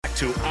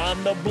to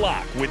On the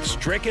Block with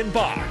Strick and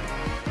Bach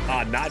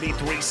on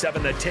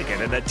 93.7 The Ticket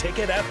and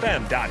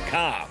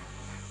theticketfm.com.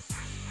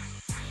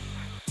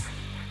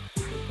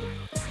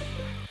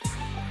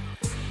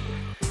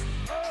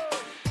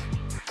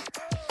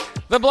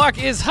 The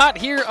Block is hot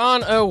here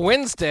on a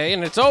Wednesday,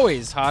 and it's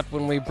always hot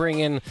when we bring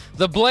in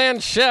the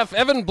Bland chef,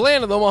 Evan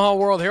Bland of the Omaha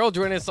World Herald,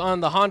 join us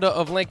on the Honda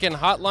of Lincoln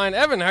hotline.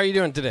 Evan, how are you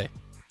doing today?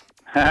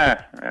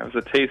 That was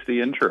a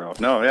tasty intro.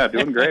 No, yeah,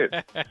 doing great.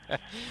 Well,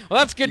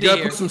 that's good to hear. You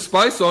got to put some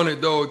spice on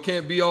it, though. It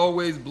can't be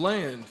always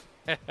bland.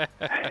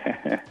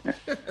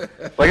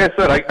 Like I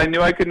said, I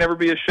knew I could never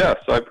be a chef,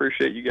 so I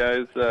appreciate you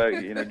guys,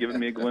 giving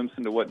me a glimpse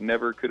into what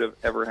never could have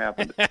ever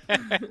happened.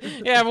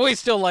 Yeah,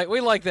 but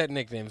we like that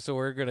nickname, so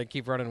we're going to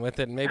keep running with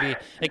it, and maybe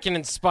it can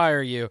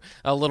inspire you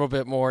a little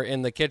bit more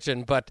in the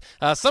kitchen. But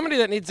somebody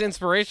that needs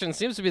inspiration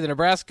seems to be the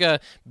Nebraska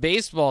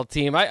baseball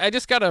team. I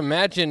just got to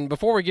imagine,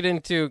 before we get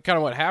into kind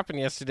of what happened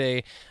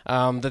yesterday,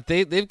 that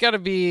they've got to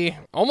be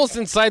almost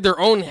inside their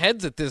own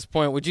heads at this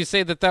point. Would you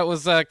say that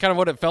was kind of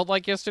what it felt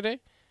like yesterday?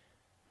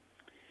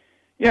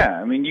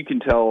 Yeah, I mean, you can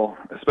tell,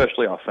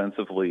 especially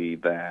offensively,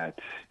 that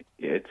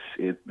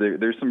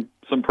there's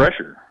some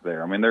pressure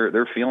there. I mean,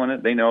 they're feeling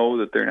it. They know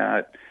that they're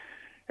not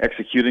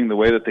executing the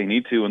way that they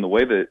need to, and the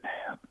way that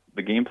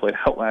the game played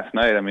out last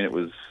night. I mean, it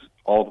was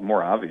all the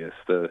more obvious.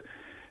 I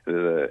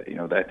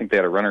think they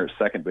had a runner at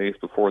second base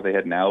before they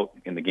had an out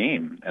in the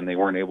game, and they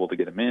weren't able to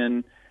get him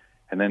in.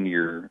 And then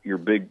your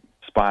big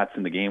spots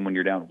in the game when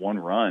you're down one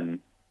run.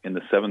 In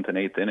the seventh and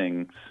eighth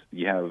innings,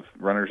 you have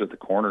runners at the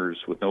corners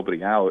with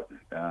nobody out.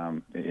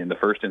 In the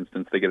first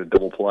instance, they get a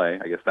double play.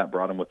 I guess that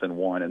brought them within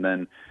one. And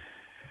then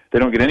they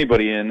don't get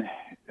anybody in,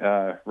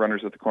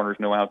 runners at the corners,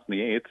 no outs in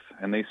the eighth,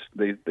 and they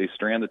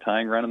strand the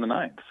tying run in the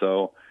ninth.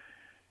 So,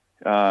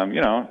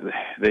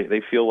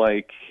 they feel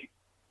like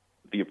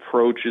the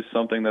approach is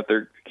something that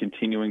they're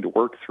continuing to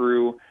work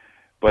through.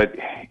 But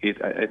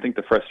I think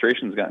the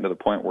frustration's gotten to the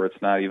point where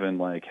it's not even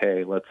like,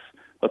 hey, let's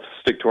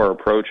stick to our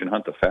approach and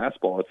hunt the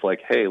fastball. It's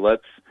like, hey,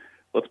 let's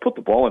put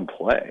the ball in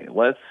play.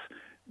 Let's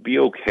be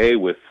okay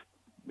with,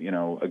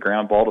 a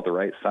ground ball to the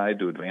right side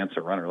to advance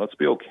a runner. Let's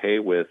be okay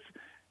with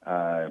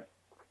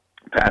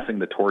passing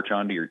the torch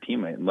on to your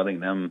teammate and letting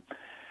them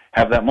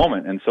have that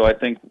moment. And so I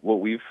think what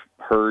we've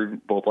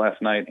heard both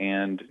last night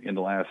and in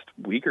the last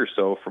week or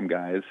so from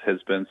guys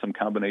has been some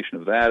combination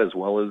of that, as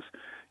well as,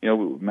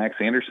 Max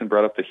Anderson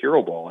brought up the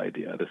hero ball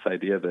idea, this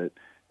idea that,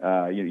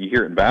 you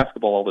hear it in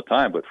basketball all the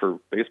time, but for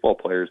baseball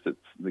players,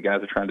 the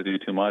guys are trying to do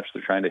too much.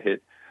 They're trying to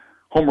hit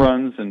home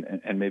runs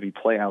and maybe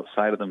play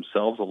outside of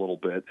themselves a little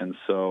bit. And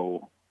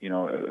so,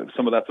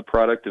 some of that's a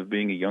product of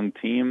being a young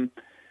team.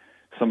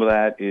 Some of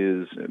that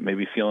is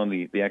maybe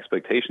feeling the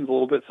expectations a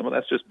little bit. Some of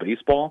that's just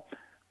baseball,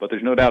 but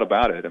there's no doubt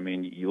about it. I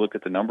mean, you look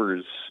at the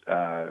numbers.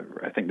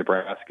 I think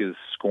Nebraska is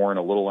scoring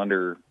a little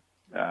under,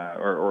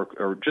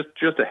 or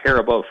just a hair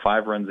above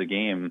 5 runs a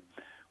game,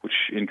 which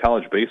in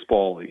college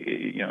baseball,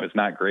 is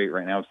not great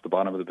right now. It's the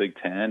bottom of the Big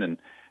Ten,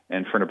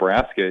 and for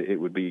Nebraska, it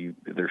would be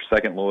their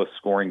second lowest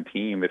scoring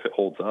team if it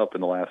holds up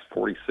in the last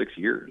 46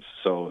 years.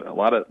 So a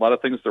lot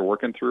of things they're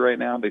working through right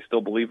now. They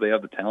still believe they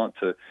have the talent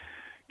to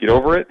get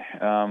over it,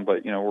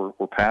 but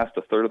we're past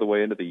a third of the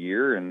way into the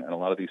year, and a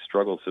lot of these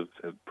struggles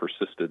have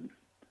persisted.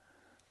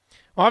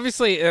 Well,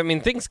 obviously, I mean,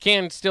 things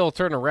can still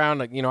turn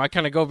around. I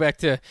kind of go back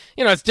to,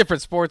 it's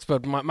different sports,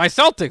 but my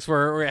Celtics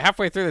were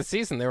halfway through the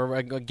season. They were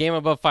a game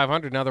above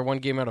 500. Now they're one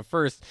game out of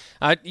first.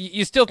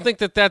 You still think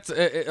that that's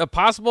a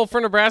possible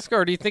for Nebraska,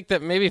 or do you think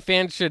that maybe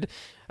fans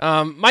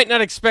might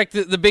not expect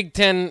the Big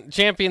Ten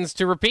champions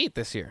to repeat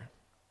this year?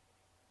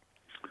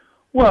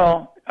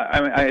 Well,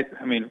 I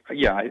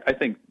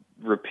think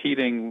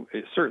repeating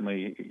is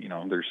certainly,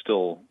 there's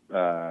still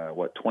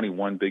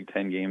 21 Big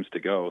Ten games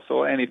to go,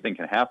 so anything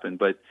can happen.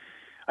 But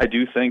I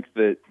do think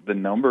that the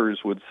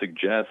numbers would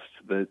suggest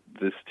that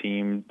this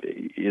team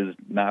is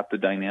not the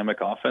dynamic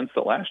offense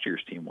that last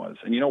year's team was.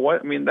 And you know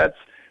what? I mean, that's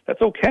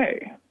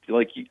okay.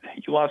 Like you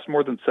lost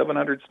more than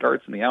 700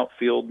 starts in the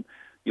outfield.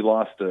 You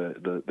lost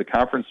the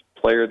conference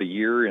player of the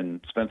year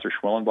in Spencer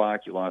Schwellenbach.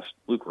 You lost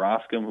Luke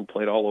Roscom, who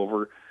played all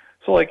over.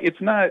 So it's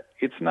not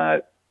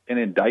an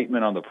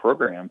indictment on the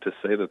program to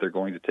say that they're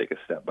going to take a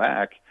step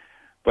back.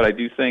 But I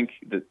do think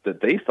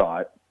that they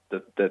thought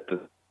that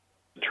the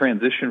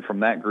transition from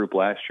that group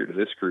last year to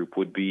this group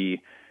would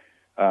be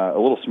a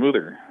little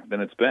smoother than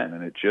it's been.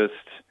 And it just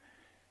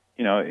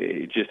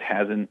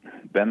hasn't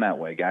been that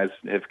way. Guys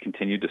have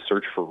continued to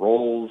search for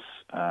roles.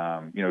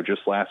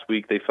 Just last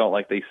week they felt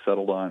like they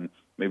settled on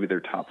maybe their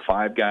top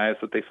 5 guys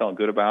that they felt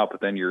good about, but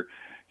then you're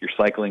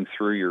cycling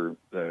through your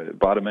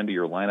bottom end of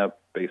your lineup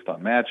based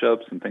on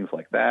matchups and things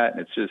like that.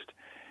 And it's just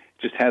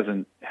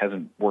hasn't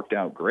worked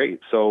out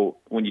great. So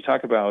when you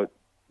talk about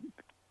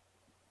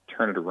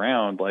turn it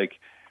around,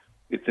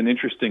 it's an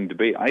interesting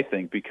debate, I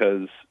think,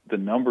 because the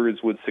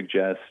numbers would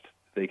suggest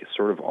they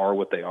sort of are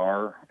what they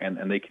are,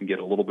 and they can get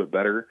a little bit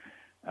better.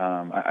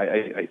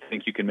 I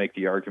think you can make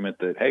the argument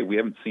that, hey, we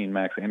haven't seen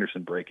Max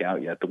Anderson break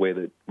out yet the way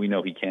that we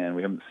know he can.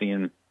 We haven't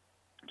seen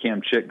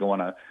Cam Chick go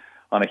on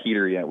on a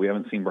heater yet. We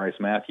haven't seen Bryce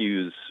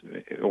Matthews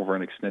over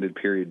an extended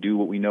period do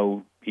what we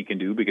know he can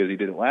do because he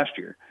did it last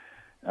year.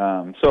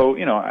 So,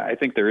 I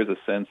think there is a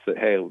sense that,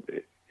 hey,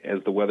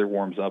 as the weather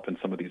warms up and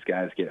some of these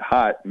guys get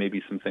hot,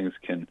 maybe some things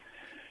can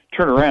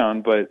turn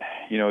around. But,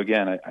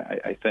 again,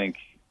 I think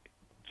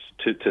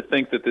to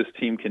think that this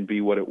team can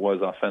be what it was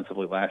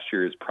offensively last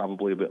year is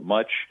probably a bit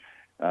much.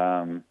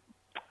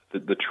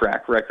 The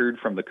track record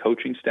from the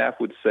coaching staff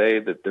would say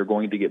that they're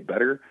going to get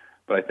better,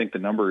 but I think the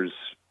numbers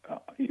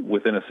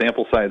within a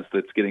sample size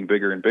that's getting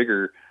bigger and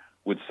bigger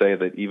would say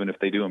that even if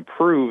they do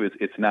improve,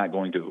 it's not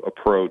going to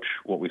approach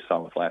what we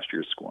saw with last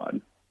year's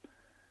squad.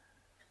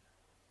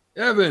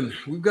 Evan,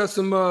 we've got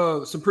some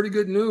pretty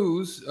good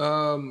news.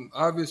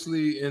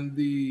 Obviously, in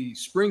the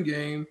spring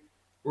game,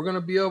 we're going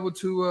to be able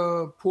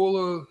to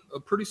pull a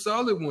pretty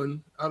solid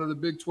one out of the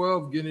Big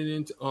 12,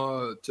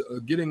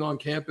 getting on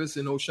campus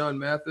in O'Shawn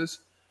Mathis,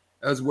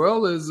 as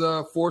well as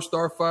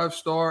 4-star,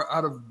 5-star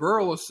out of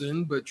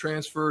Burleson, but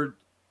transferred.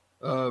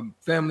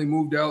 Family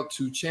moved out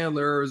to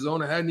Chandler,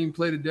 Arizona. Hadn't even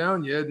played it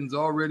down yet, and is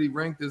already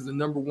ranked as the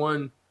number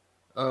one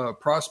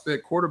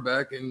prospect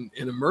quarterback and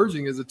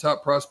emerging as a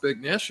top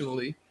prospect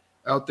nationally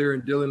out there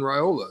in Dylan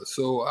Raiola.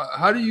 So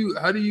how do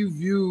you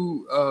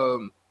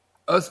view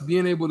us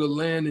being able to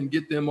land and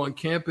get them on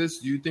campus?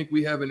 Do you think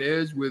we have an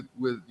edge with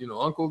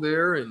Uncle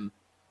there and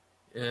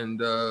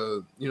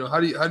how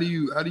do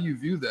you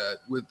view that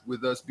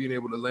with us being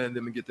able to land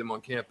them and get them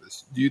on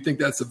campus? Do you think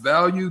that's a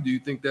value? Do you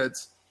think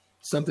that's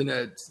something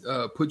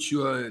that puts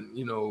you in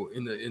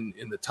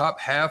the top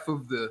half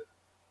of the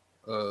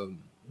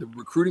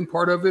recruiting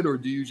part of it, or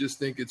do you just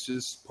think it's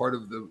just part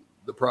of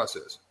the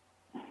process?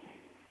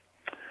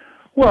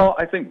 Well,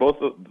 I think both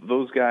of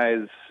those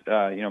guys,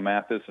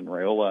 Mathis and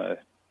Raiola,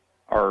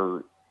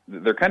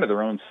 they're kind of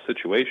their own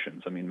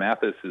situations. I mean,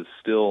 Mathis is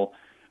still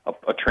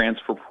a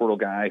transfer portal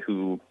guy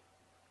who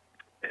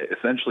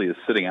essentially is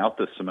sitting out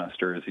this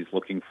semester as he's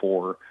looking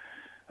for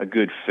a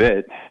good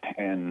fit.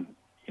 And,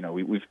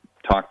 we've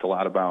talked a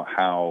lot about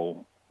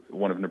how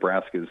one of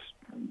Nebraska's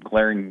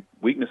glaring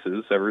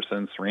weaknesses ever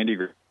since Randy,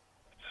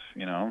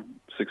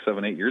 6,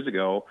 7, 8 years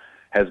ago,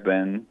 has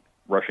been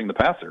rushing the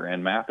passer.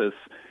 And Mathis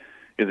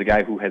is a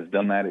guy who has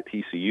done that at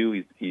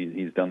TCU.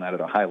 He's done that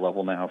at a high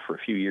level now for a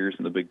few years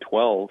in the Big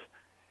 12.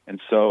 And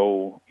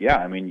so, yeah,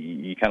 I mean,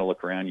 you kind of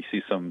look around, you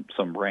see some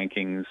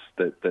rankings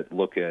that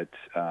look at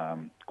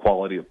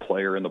quality of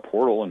player in the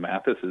portal, and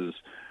Mathis is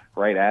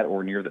right at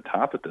or near the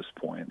top at this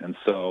point. And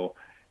so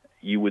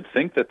you would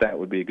think that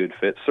would be a good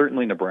fit.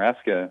 Certainly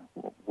Nebraska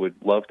would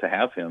love to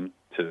have him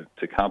to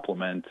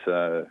complement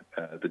the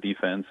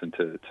defense and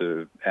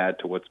to add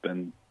to what's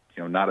been,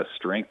 not a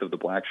strength of the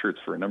Black Shirts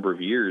for a number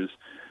of years.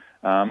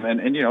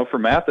 And for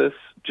Mathis,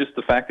 just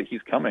the fact that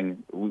he's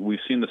coming, we've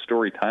seen the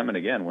story time and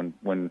again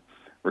when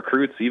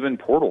recruits, even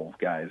portal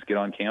guys, get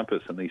on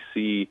campus and they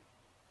see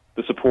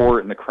the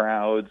support and the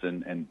crowds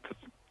and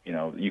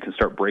you can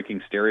start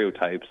breaking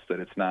stereotypes that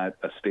it's not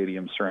a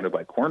stadium surrounded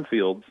by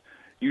cornfields.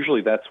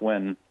 Usually that's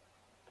when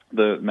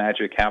the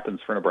magic happens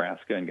for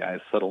Nebraska and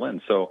guys settle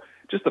in. So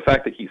just the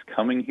fact that he's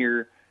coming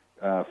here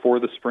for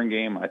the spring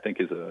game, I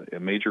think is a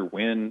major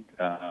win.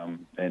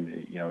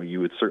 And you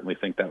would certainly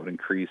think that would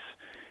increase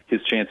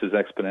his chances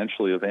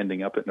exponentially of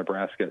ending up at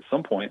Nebraska at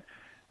some point.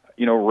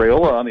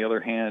 Raiola, on the other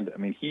hand, I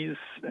mean, he's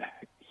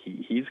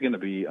going to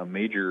be a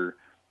major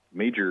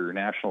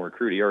national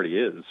recruit. He already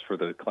is for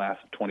the class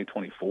of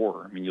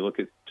 2024. I mean, you look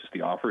at just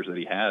the offers that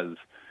he has.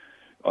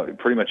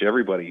 Pretty much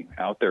everybody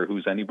out there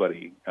who's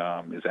anybody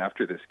is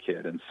after this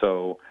kid. And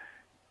so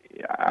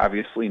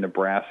obviously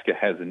Nebraska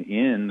has an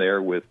in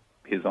there with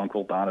his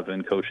uncle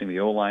Donovan coaching the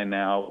O-line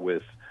now,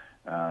 with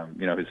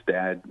his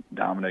dad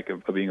Dominic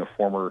of being a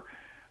former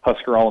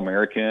Husker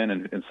All-American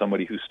and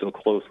somebody who's still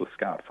close with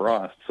Scott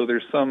Frost. So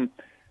there's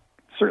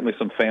certainly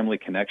some family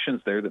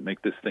connections there that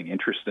make this thing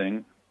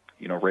interesting.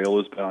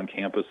 Raiola's been on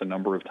campus a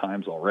number of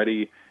times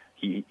already.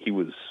 He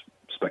was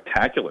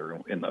spectacular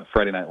in the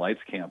Friday Night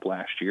Lights camp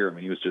last year. I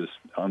mean, he was just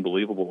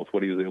unbelievable with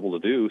what he was able to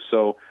do.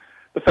 So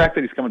the fact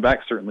that he's coming back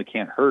certainly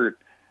can't hurt.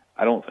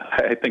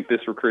 I think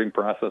this recruiting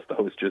process,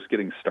 though, is just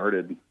getting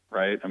started,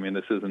 right? I mean,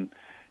 this isn't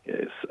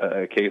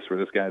a case where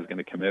this guy's going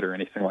to commit or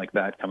anything like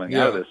that coming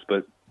out of this,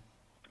 but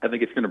I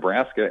think it's for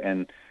Nebraska,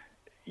 and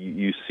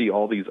you see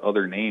all these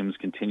other names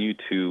continue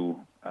to,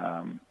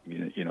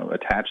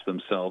 attach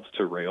themselves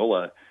to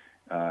Raiola.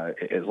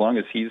 As long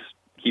as he's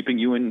keeping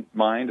you in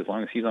mind, as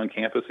long as he's on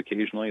campus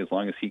occasionally, as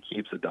long as he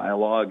keeps a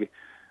dialogue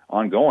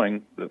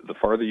ongoing, the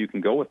farther you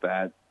can go with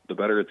that, the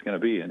better it's going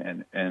to be.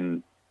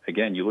 And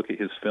again, you look at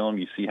his film,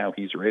 you see how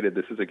he's rated.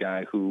 This is a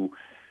guy who,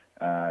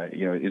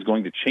 is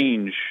going to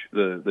change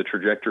the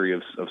trajectory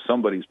of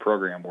somebody's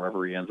program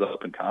wherever he ends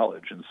up in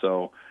college. And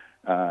so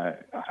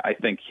I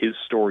think his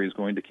story is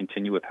going to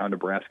continue with how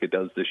Nebraska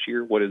does this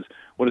year. What does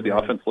the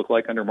offense look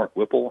like under Mark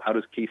Whipple? How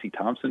does Casey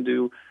Thompson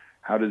do?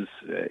 How does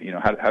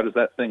how does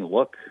that thing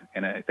look?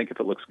 And I think if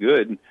it looks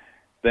good,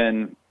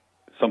 then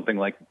something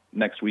like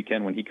next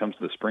weekend when he comes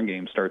to the spring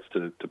game starts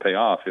to pay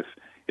off.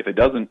 If it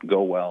doesn't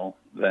go well,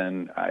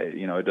 then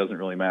it doesn't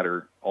really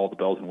matter all the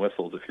bells and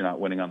whistles if you're not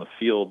winning on the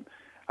field.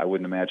 I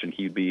wouldn't imagine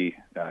he'd be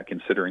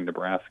considering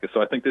Nebraska.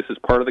 So I think this is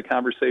part of the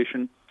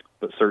conversation,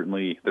 but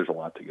certainly there's a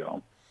lot to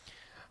go.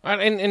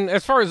 And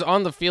as far as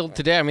on the field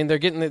today, I mean, they're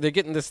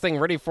getting this thing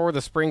ready for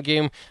the spring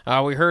game.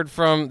 We heard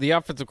from the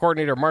offensive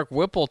coordinator Mark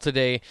Whipple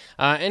today,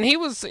 and he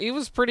was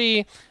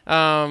pretty,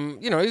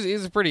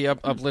 he's pretty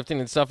uplifting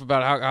and stuff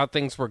about how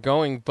things were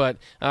going. But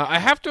I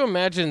have to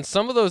imagine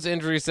some of those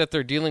injuries that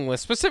they're dealing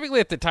with, specifically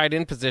at the tight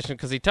end position,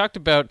 because he talked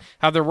about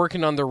how they're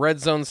working on the red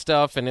zone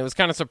stuff, and it was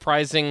kind of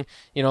surprising.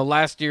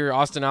 Last year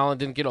Austin Allen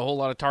didn't get a whole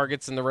lot of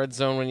targets in the red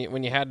zone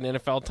when you had an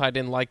NFL tight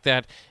end like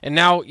that, and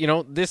now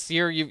this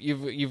year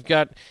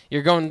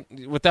you're going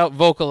without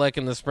Vokalek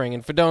in the spring,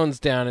 and Fadone's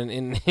down,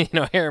 and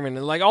Harriman,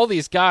 and like all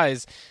these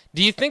guys.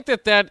 Do you think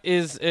that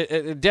is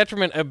a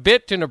detriment a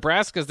bit to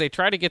Nebraska as they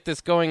try to get this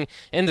going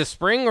in the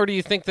spring, or do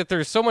you think that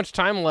there's so much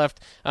time left,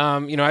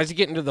 as you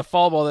get into the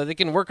fall ball, that they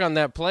can work on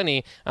that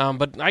plenty?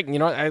 But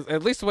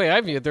at least the way I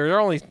view it, there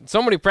are only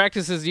so many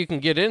practices you can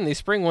get in. These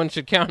spring ones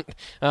should count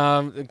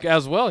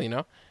as well.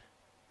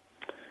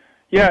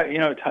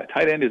 Yeah,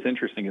 tight end is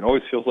interesting. It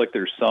always feels like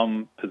there's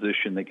some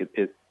position that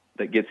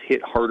gets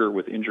hit harder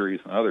with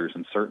injuries than others,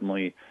 and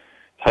certainly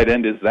tight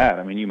end is that.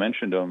 I mean, you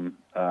mentioned them,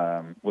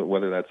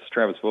 whether that's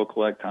Travis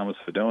Vokalek, Thomas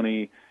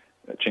Fidone,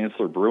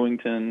 Chancellor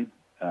Brewington,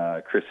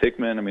 Chris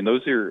Hickman. I mean,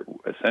 those are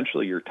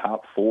essentially your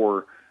top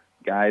 4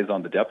 guys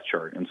on the depth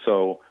chart. And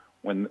so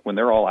when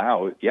they're all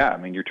out, I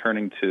mean, you're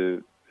turning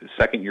to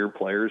second-year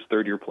players,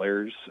 third-year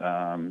players.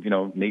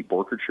 Nate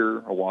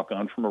Borkercher, a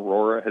walk-on from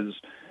Aurora, has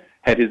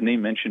had his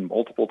name mentioned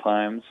multiple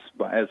times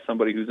as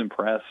somebody who's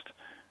impressed.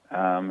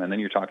 And then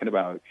you're talking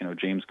about,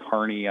 James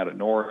Carney out of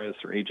Norris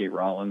or A.J.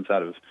 Rollins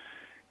out of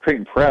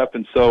Creighton Prep.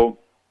 And so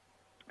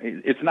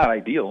it's not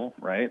ideal,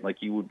 right? Like,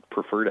 you would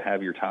prefer to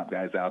have your top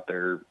guys out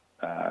there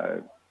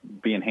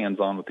being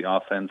hands-on with the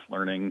offense,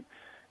 learning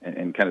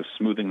and kind of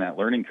smoothing that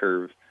learning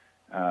curve.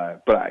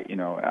 But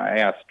I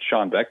asked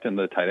Sean Beckton,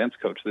 the tight ends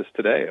coach, this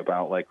today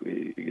about,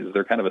 is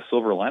there kind of a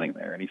silver lining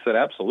there? And he said,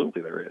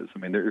 absolutely there is. I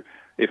mean,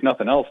 if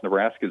nothing else,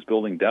 Nebraska is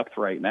building depth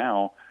right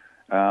now.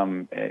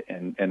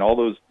 And all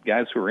those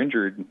guys who are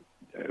injured,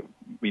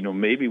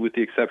 maybe with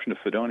the exception of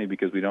Fidone,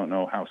 because we don't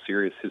know how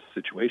serious his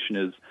situation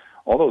is,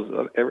 all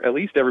those, at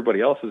least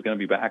everybody else is going to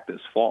be back this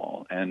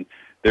fall. And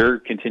they're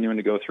continuing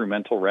to go through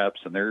mental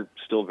reps, and they're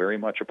still very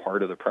much a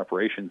part of the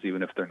preparations,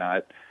 even if they're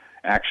not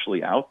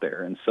actually out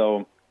there. And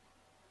so,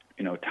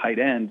 tight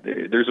end,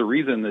 there's a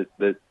reason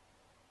that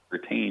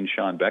retained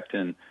Sean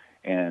Beckton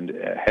and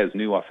has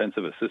new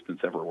offensive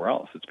assistants everywhere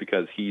else. It's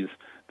because he's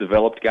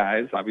developed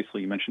guys.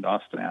 Obviously, you mentioned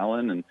Austin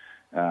Allen, and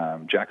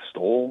Jack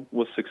Stoll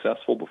was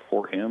successful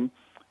before him.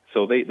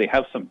 So they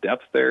have some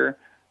depth there.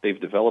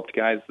 They've developed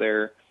guys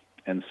there.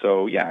 And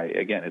so,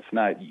 again, it's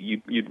not,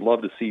 you'd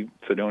love to see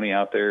Fidone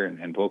out there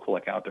and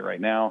Vokalek out there right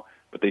now,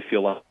 but they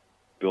feel like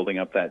building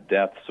up that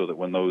depth so that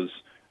when those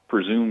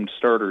presumed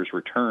starters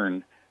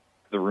return,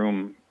 the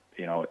room,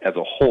 as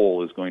a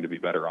whole is going to be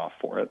better off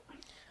for it.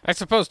 I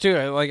suppose too,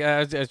 like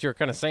as you're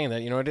kind of saying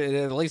that,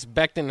 at least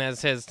Beckton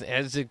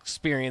has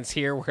experience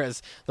here,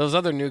 whereas those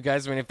other new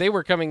guys, I mean, if they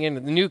were coming in, the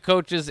new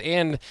coaches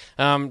and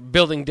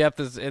building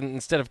depth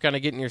instead of kind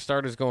of getting your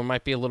starters going,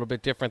 might be a little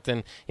bit different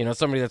than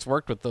somebody that's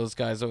worked with those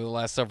guys over the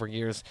last several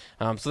years.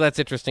 So that's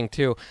interesting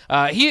too.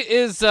 He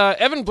is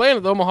Evan Bland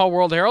of the Omaha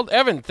World Herald.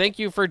 Evan, thank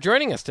you for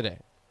joining us today.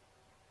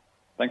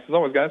 Thanks as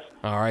always, guys.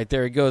 All right,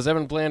 there he goes.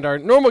 Evan Bland, our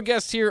normal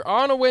guest here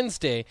on a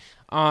Wednesday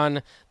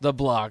on the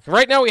block.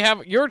 Right now we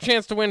have your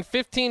chance to win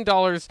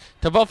 $15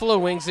 to Buffalo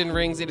Wings and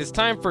Rings. It is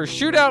time for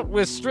Shootout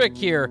with Strick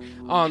here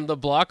on the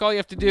block. All you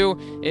have to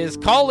do is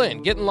call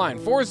in, get in line,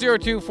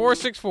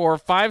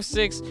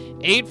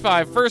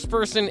 402-464-5685. First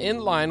person in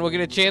line will get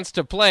a chance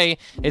to play.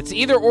 It's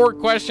either or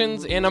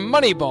questions and a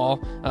money ball,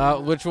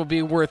 which will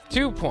be worth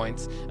 2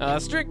 points.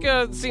 Strick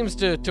seems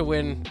to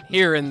win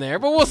here and there,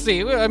 but we'll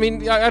see. I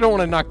mean, I don't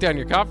want to knock down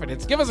your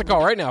confidence. Give us a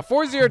call right now,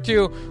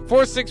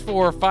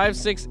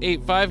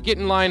 402-464-5685.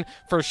 Get in line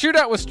for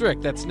Shootout with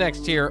Strick. That's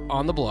next here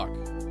on the block.